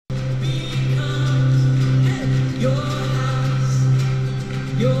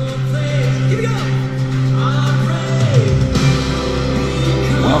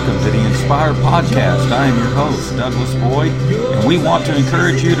welcome to the Inspire Podcast. I am your host, Douglas Boyd, and we want to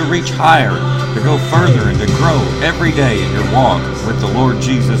encourage you to reach higher, to go further, and to grow every day in your walk with the Lord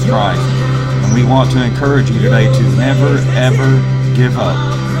Jesus Christ. And we want to encourage you today to never, ever give up,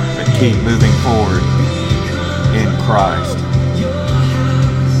 but keep moving forward in Christ.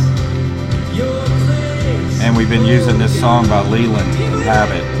 And we've been using this song by Leland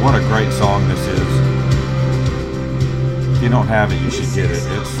Habit. What a great song this is. If you don't have it, you should get it.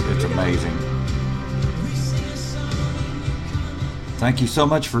 It's amazing. Thank you so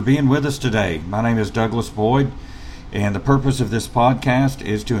much for being with us today. My name is Douglas Boyd, and the purpose of this podcast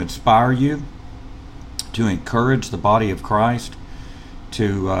is to inspire you, to encourage the body of Christ,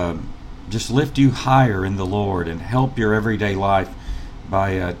 to just lift you higher in the Lord and help your everyday life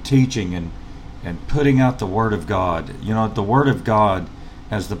by teaching and putting out the Word of God. You know, the Word of God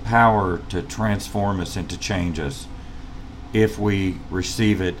has the power to transform us and to change us if we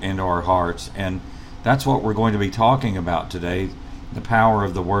receive it into our hearts. And that's what we're going to be talking about today, the power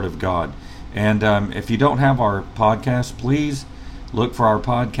of the Word of God. And if you don't have our podcast, please look for our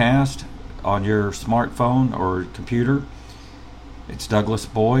podcast on your smartphone or computer. It's Douglas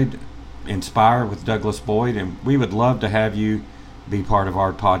Boyd, Inspire with Douglas Boyd, and we would love to have you be part of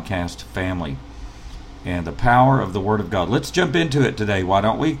our podcast family. And the power of the Word of God. Let's jump into it today, why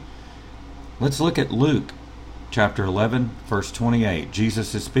don't we? Let's look at Luke chapter 11, verse 28.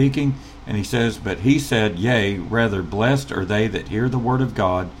 Jesus is speaking, and he says, "But he said, yea, rather blessed are they that hear the word of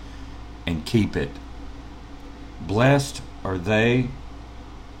God and keep it." Blessed are they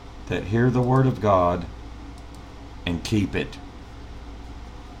that hear the word of God and keep it.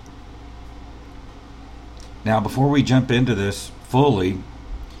 Now, before we jump into this fully,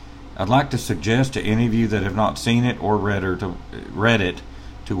 I'd like to suggest to any of you that have not seen it or read it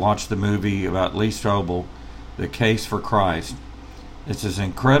to watch the movie about Lee Strobel, The Case for Christ. It's an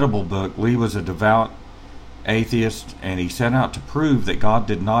incredible book. Lee was a devout atheist, and he set out to prove that God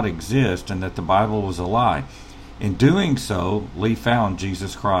did not exist and that the Bible was a lie. In doing so, Lee found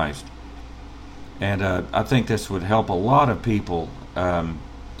Jesus Christ. And I think this would help a lot of people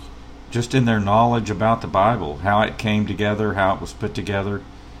just in their knowledge about the Bible, how it came together, how it was put together.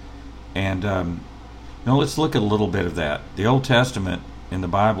 And now let's look at a little bit of that. The Old Testament in the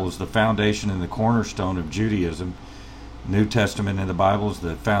Bible is the foundation and the cornerstone of Judaism. New Testament in the Bible is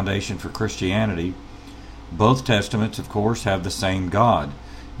the foundation for Christianity. Both Testaments, of course, have the same God.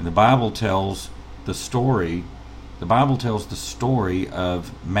 And the Bible tells the story. The Bible tells the story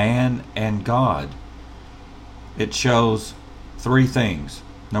of man and God. It shows three things.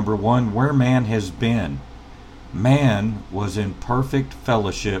 Number one, where man has been. Man was in perfect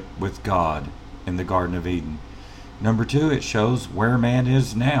fellowship with God in the Garden of Eden. Number two, it shows where man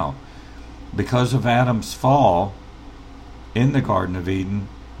is now. Because of Adam's fall in the Garden of Eden,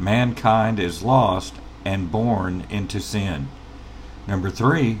 mankind is lost and born into sin. Number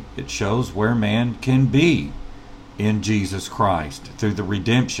three, it shows where man can be in Jesus Christ through the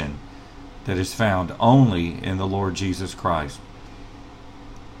redemption that is found only in the Lord Jesus Christ.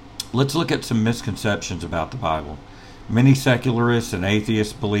 Let's look at some misconceptions about the Bible. Many secularists and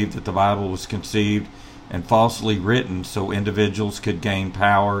atheists believe that the Bible was conceived and falsely written so individuals could gain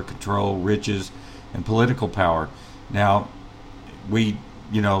power, control, riches, and political power. Now,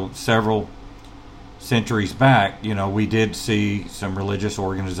 several centuries back, we did see some religious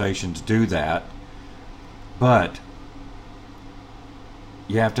organizations do that. But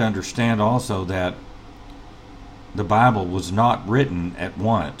you have to understand also that the Bible was not written at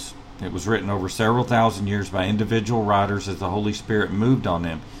once. It was written over several thousand years by individual writers as the Holy Spirit moved on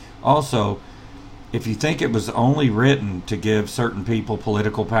them. Also, if you think it was only written to give certain people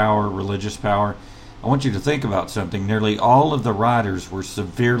political power, religious power, I want you to think about something. Nearly all of the writers were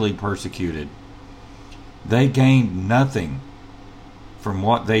severely persecuted. They gained nothing from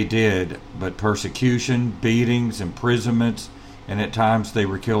what they did but persecution, beatings, imprisonments, and at times they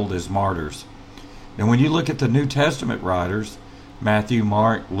were killed as martyrs. And when you look at the New Testament writers, Matthew,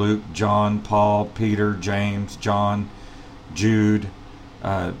 Mark, Luke, John, Paul, Peter, James, John, Jude,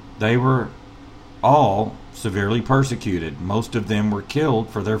 they were all severely persecuted. Most of them were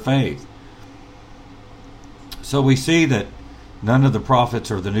killed for their faith. So we see that none of the prophets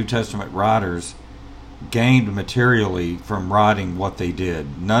or the New Testament writers gained materially from writing what they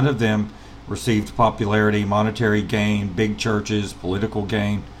did. None of them received popularity, monetary gain, big churches, political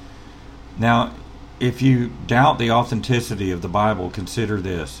gain. Now, if you doubt the authenticity of the Bible, consider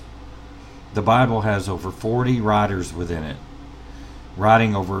this. The Bible has over 40 writers within it,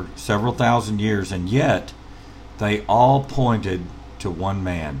 writing over several thousand years, and yet they all pointed to one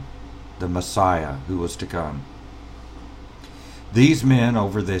man, the Messiah who was to come. These men,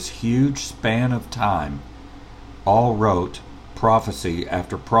 over this huge span of time, all wrote prophecy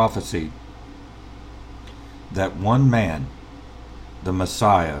after prophecy that one man, the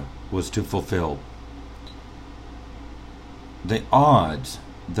Messiah, was to fulfill. The odds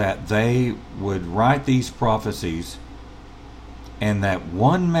that they would write these prophecies and that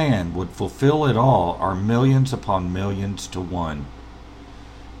one man would fulfill it all are millions upon millions to one.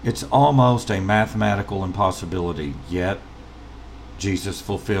 It's almost a mathematical impossibility, yet Jesus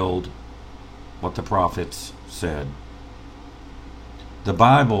fulfilled what the prophets said. The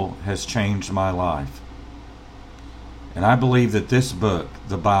Bible has changed my life. And I believe that this book,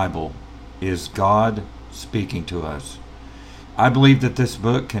 the Bible, is God speaking to us. I believe that this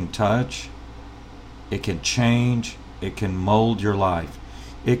book can touch, it can change, it can mold your life.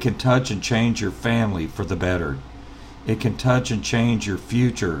 It can touch and change your family for the better. It can touch and change your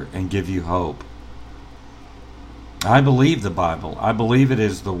future and give you hope. I believe the Bible. I believe it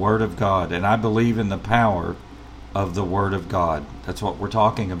is the Word of God, and I believe in the power of the Word of God. That's what we're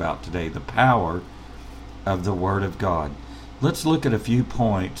talking about today, the power of the Word of God. Let's look at a few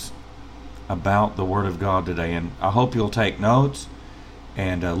points about the Word of God today, and I hope you'll take notes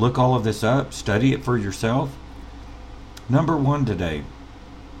and look all of this up, study it for yourself. Number one today,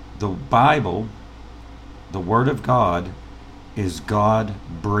 the Bible, the Word of God, is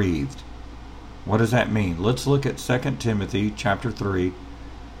God-breathed. What does that mean? Let's look at 2 Timothy chapter 3,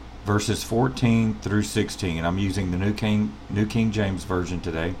 verses 14 through 16. I'm using the New King James Version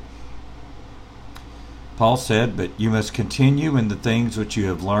today. Paul said, "But you must continue in the things which you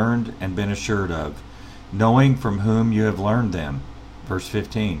have learned and been assured of, knowing from whom you have learned them." Verse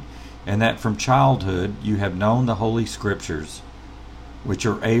 15. "And that from childhood you have known the Holy Scriptures, which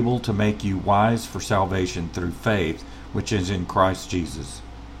are able to make you wise for salvation through faith, which is in Christ Jesus."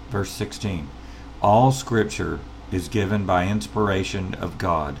 Verse 16. "All Scripture is given by inspiration of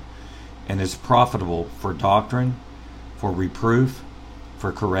God, and is profitable for doctrine, for reproof,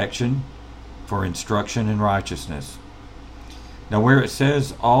 for correction, for instruction in righteousness." Now, where it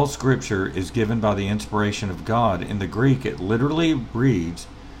says all Scripture is given by the inspiration of God, in the Greek it literally reads,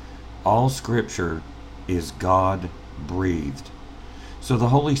 all Scripture is God-breathed. So the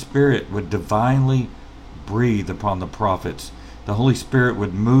Holy Spirit would divinely breathe upon the prophets. The Holy Spirit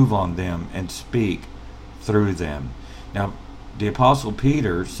would move on them and speak through them. Now, the Apostle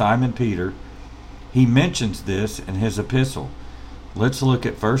Peter, Simon Peter, he mentions this in his epistle. Let's look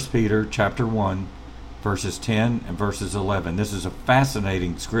at 1 Peter chapter 1, verses 10 and verses 11. This is a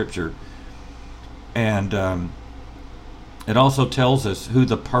fascinating scripture, and it also tells us who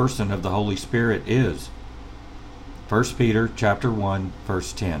the person of the Holy Spirit is. 1 Peter chapter 1,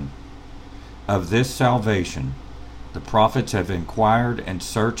 verse 10. "Of this salvation the prophets have inquired and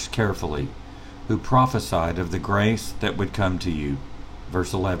searched carefully, who prophesied of the grace that would come to you."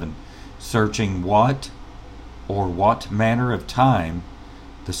 Verse 11. "Searching what or what manner of time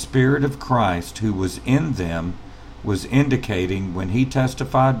the Spirit of Christ who was in them was indicating when he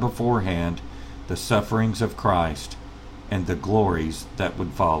testified beforehand the sufferings of Christ and the glories that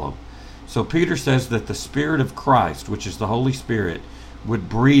would follow." So Peter says that the Spirit of Christ, which is the Holy Spirit, would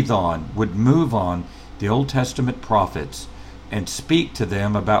breathe on, would move on the Old Testament prophets and speak to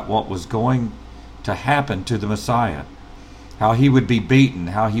them about what was going to happen to the Messiah, how he would be beaten,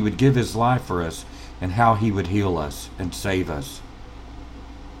 how he would give his life for us, and how he would heal us and save us.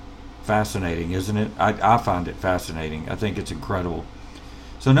 Fascinating, isn't it? I find it fascinating. I think it's incredible.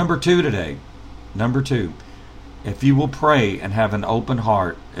 So number two today, if you will pray and have an open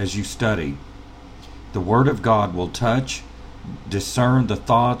heart as you study, the Word of God will touch, discern the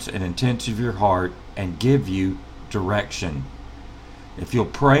thoughts and intents of your heart, and give you direction. If you'll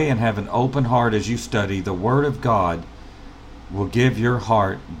pray and have an open heart as you study, the Word of God will give your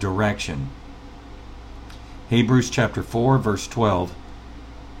heart direction. Hebrews chapter 4, verse 12.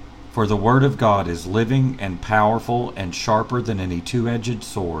 "For the Word of God is living and powerful and sharper than any two-edged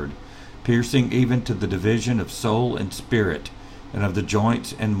sword, piercing even to the division of soul and spirit, and of the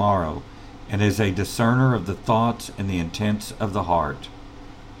joints and marrow, and is a discerner of the thoughts and the intents of the heart."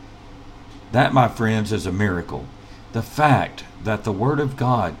 That, my friends, is a miracle. The fact that the Word of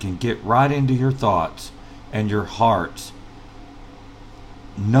God can get right into your thoughts and your hearts,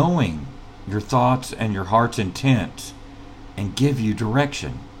 knowing your thoughts and your heart's intents, and give you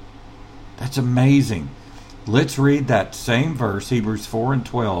direction. That's amazing. Let's read that same verse, Hebrews 4 and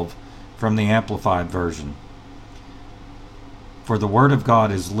 12, from the Amplified Version. "For the Word of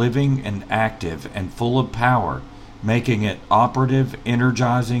God is living and active and full of power, making it operative,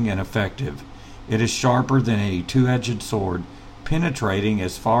 energizing, and effective. It is sharper than any two-edged sword, penetrating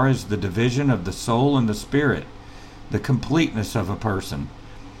as far as the division of the soul and the spirit, the completeness of a person,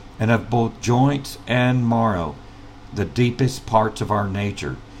 and of both joints and marrow, the deepest parts of our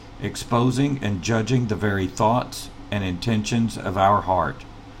nature, exposing and judging the very thoughts and intentions of our heart.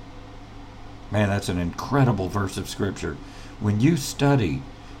 Man, that's an incredible verse of Scripture. When you study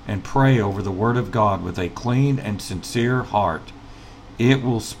and pray over the Word of God with a clean and sincere heart, it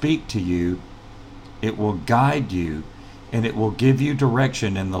will speak to you, it will guide you, and it will give you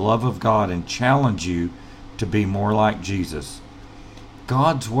direction in the love of God and challenge you to be more like Jesus.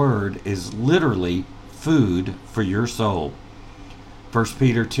 God's Word is literally food for your soul. 1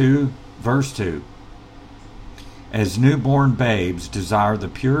 Peter 2, verse 2. As newborn babes desire the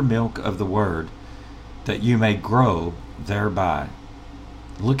pure milk of the Word, that you may grow thereby.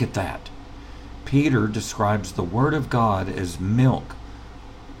 Look at that. Peter describes the Word of God as milk.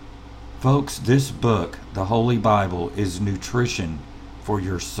 Folks, this book, the Holy Bible, is nutrition for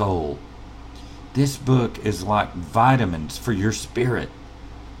your soul. This book is like vitamins for your spirit.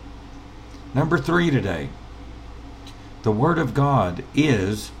 Number 3 today. The Word of God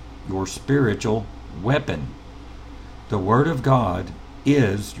is your spiritual weapon. The Word of God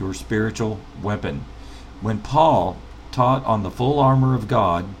is your spiritual weapon. When Paul taught on the full armor of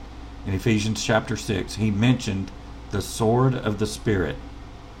God in Ephesians chapter 6, he mentioned the sword of the Spirit.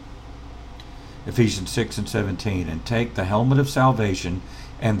 Ephesians 6 and 17, and take the helmet of salvation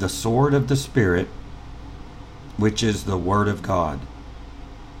and the sword of the Spirit, which is the Word of God.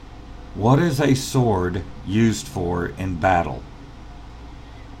 What is a sword used for in battle?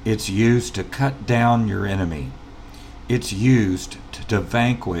 It's used to cut down your enemy. It's used to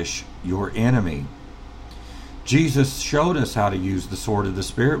vanquish your enemy. Jesus showed us how to use the sword of the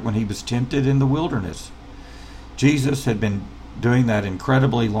Spirit when he was tempted in the wilderness. Jesus had been doing that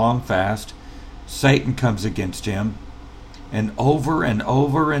incredibly long fast. Satan comes against him, and over and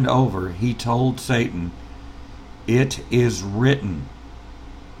over and over he told Satan, "It is written."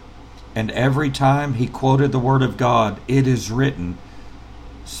 And every time he quoted the Word of God, "It is written,"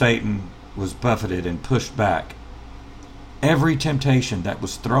 Satan was buffeted and pushed back. Every temptation that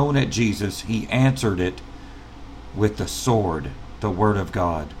was thrown at Jesus, he answered it with the sword, the Word of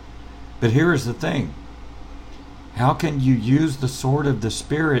God. But here is the thing. How can you use the sword of the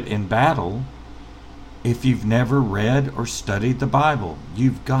Spirit in battle if you've never read or studied the Bible?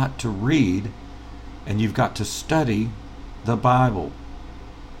 You've got to read and you've got to study the Bible.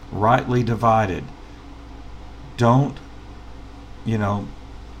 Rightly divided. Don't, let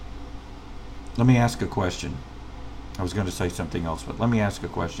me ask a question. I was going to say something else, but let me ask a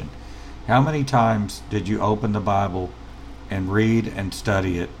question. How many times did you open the Bible and read and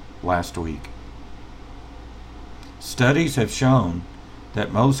study it last week? Studies have shown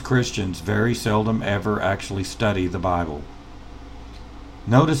that most Christians very seldom ever actually study the Bible.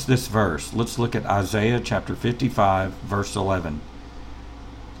 Notice this verse. Let's look at Isaiah chapter 55, verse 11.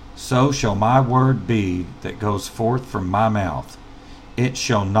 So shall my word be that goes forth from my mouth. It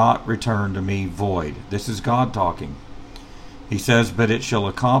shall not return to me void. This is God talking. He says, but it shall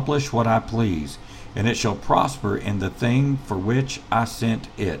accomplish what I please, and it shall prosper in the thing for which I sent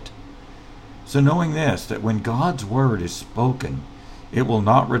it. So knowing this, that when God's word is spoken, it will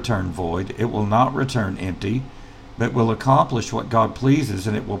not return void, it will not return empty, but will accomplish what God pleases,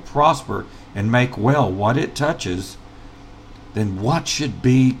 and it will prosper and make well what it touches, then what should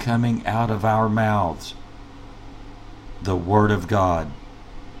be coming out of our mouths? The Word of God,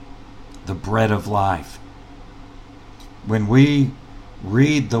 the bread of life. When we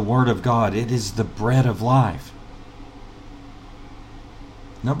read the Word of God, it is the bread of life.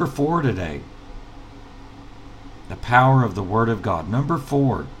 Number 4 today, the power of the Word of God. Number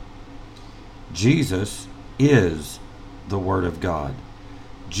 4, Jesus is the Word of God.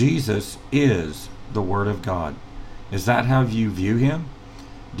 Jesus is the Word of God. Is that how you view Him?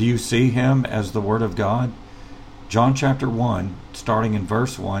 Do you see Him as the Word of God? John chapter 1, starting in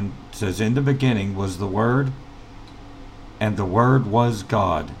verse 1, says, in the beginning was the Word, and the Word was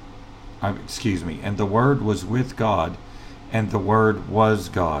God. And the Word was with God, and the Word was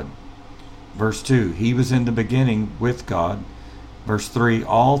God. Verse 2, He was in the beginning with God. Verse 3,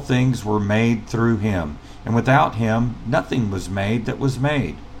 all things were made through Him, and without Him nothing was made that was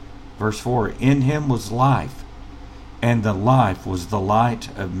made. Verse 4, in Him was life, and the life was the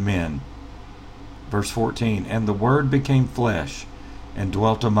light of men. Verse 14, and the Word became flesh and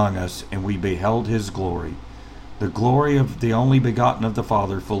dwelt among us, and we beheld His glory, the glory of the only begotten of the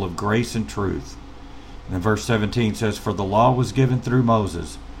Father, full of grace and truth. And then verse 17 says, for the law was given through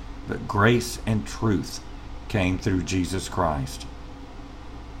Moses, but grace and truth came through Jesus Christ.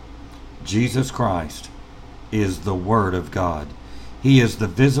 Jesus Christ is the Word of God. He is the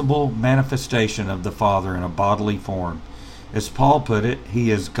visible manifestation of the Father in a bodily form. As Paul put it,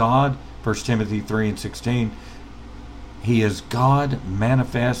 He is God, 1 Timothy 3:16. He is God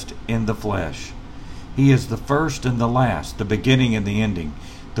manifest in the flesh. He is the first and the last, the beginning and the ending,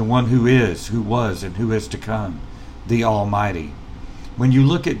 the one who is, who was, and who is to come, the Almighty. When you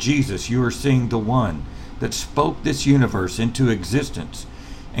look at Jesus, you are seeing the one that spoke this universe into existence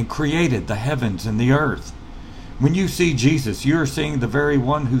and created the heavens and the earth. When you see Jesus, you are seeing the very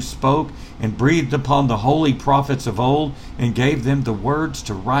one who spoke and breathed upon the holy prophets of old and gave them the words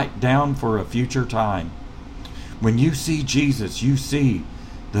to write down for a future time. When you see Jesus, you see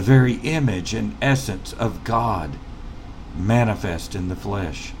the very image and essence of God manifest in the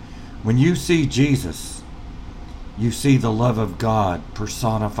flesh. When you see Jesus, you see the love of God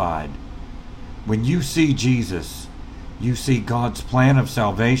personified. When you see Jesus, you see God's plan of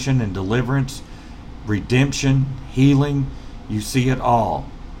salvation and deliverance, redemption, healing. You see it all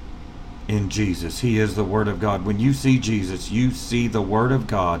in Jesus. He is the Word of God. When you see Jesus, you see the Word of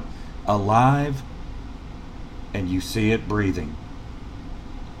God alive, and you see it breathing.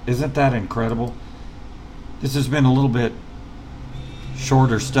 Isn't that incredible? This has been a little bit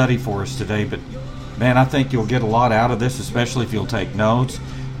shorter study for us today, but man, I think you'll get a lot out of this, especially if you'll take notes.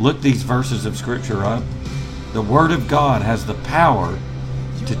 Look these verses of Scripture up. The Word of God has the power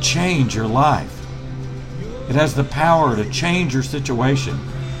to change your life. It has the power to change your situation.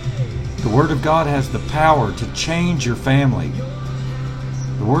 The Word of God has the power to change your family.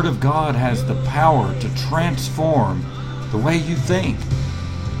 The Word of God has the power to transform the way you think.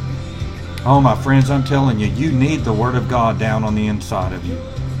 Oh, my friends, I'm telling you, you need the Word of God down on the inside of you.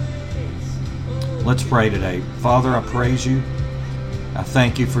 Let's pray today. Father, I praise you. I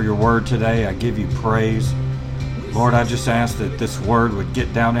thank you for your Word today. I give you praise. Lord, I just ask that this Word would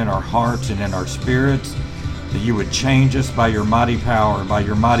get down in our hearts and in our spirits, that you would change us by your mighty power, by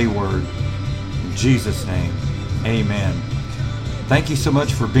your mighty Word. In Jesus' name, amen. Thank you so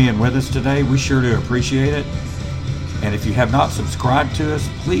much for being with us today. We sure do appreciate it. And if you have not subscribed to us,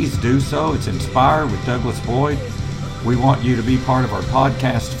 please do so. It's Inspire with Douglas Boyd. We want you to be part of our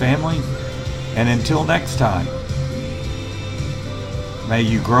podcast family. And until next time, may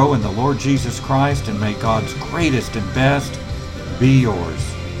you grow in the Lord Jesus Christ, and may God's greatest and best be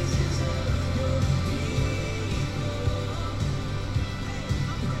yours.